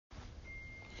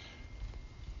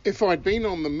If I'd been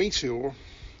on the Meteor,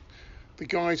 the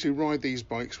guys who ride these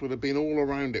bikes would have been all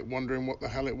around it wondering what the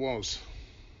hell it was.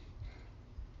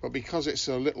 But because it's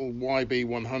a little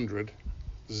YB100,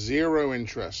 zero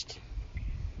interest.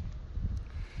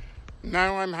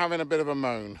 Now I'm having a bit of a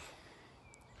moan.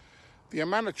 The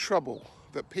amount of trouble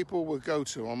that people will go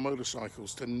to on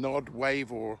motorcycles to nod,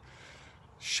 wave or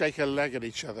shake a leg at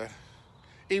each other,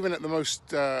 even at the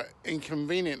most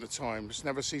inconvenient of times,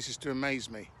 never ceases to amaze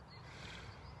me.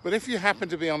 But if you happen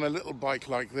to be on a little bike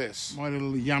like this, my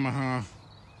little Yamaha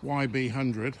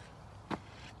YB100,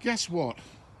 guess what?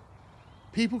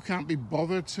 People can't be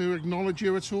bothered to acknowledge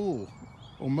you at all,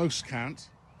 or most can't.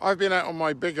 I've been out on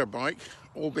my bigger bike,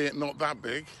 albeit not that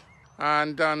big,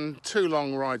 and done 2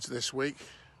 long rides this week,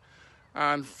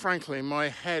 and frankly my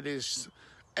head is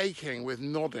aching with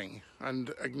nodding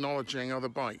and acknowledging other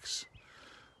bikes.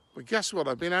 But guess what?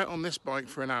 I've been out on this bike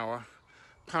for an hour,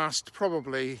 past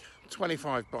probably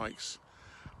 25 bikes,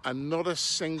 and not a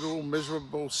single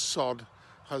miserable sod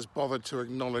has bothered to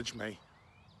acknowledge me.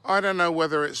 I don't know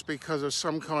whether it's because of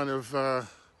some kind of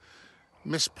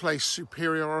misplaced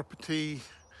superiority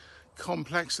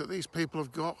complex that these people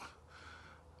have got,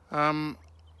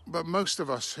 but most of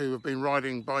us who have been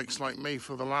riding bikes like me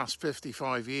for the last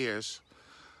 55 years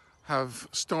have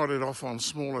started off on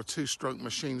smaller 2-stroke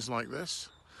machines like this,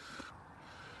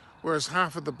 whereas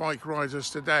half of the bike riders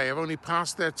today have only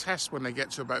passed their test when they get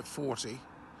to about 40.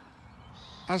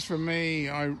 As for me,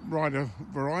 I ride a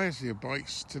variety of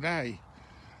bikes today,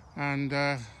 and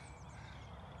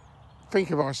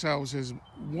think of ourselves as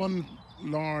one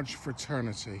large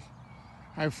fraternity.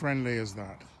 How friendly is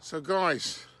that? So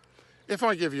guys, if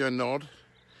I give you a nod,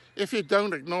 if you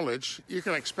don't acknowledge, you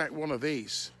can expect one of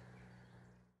these.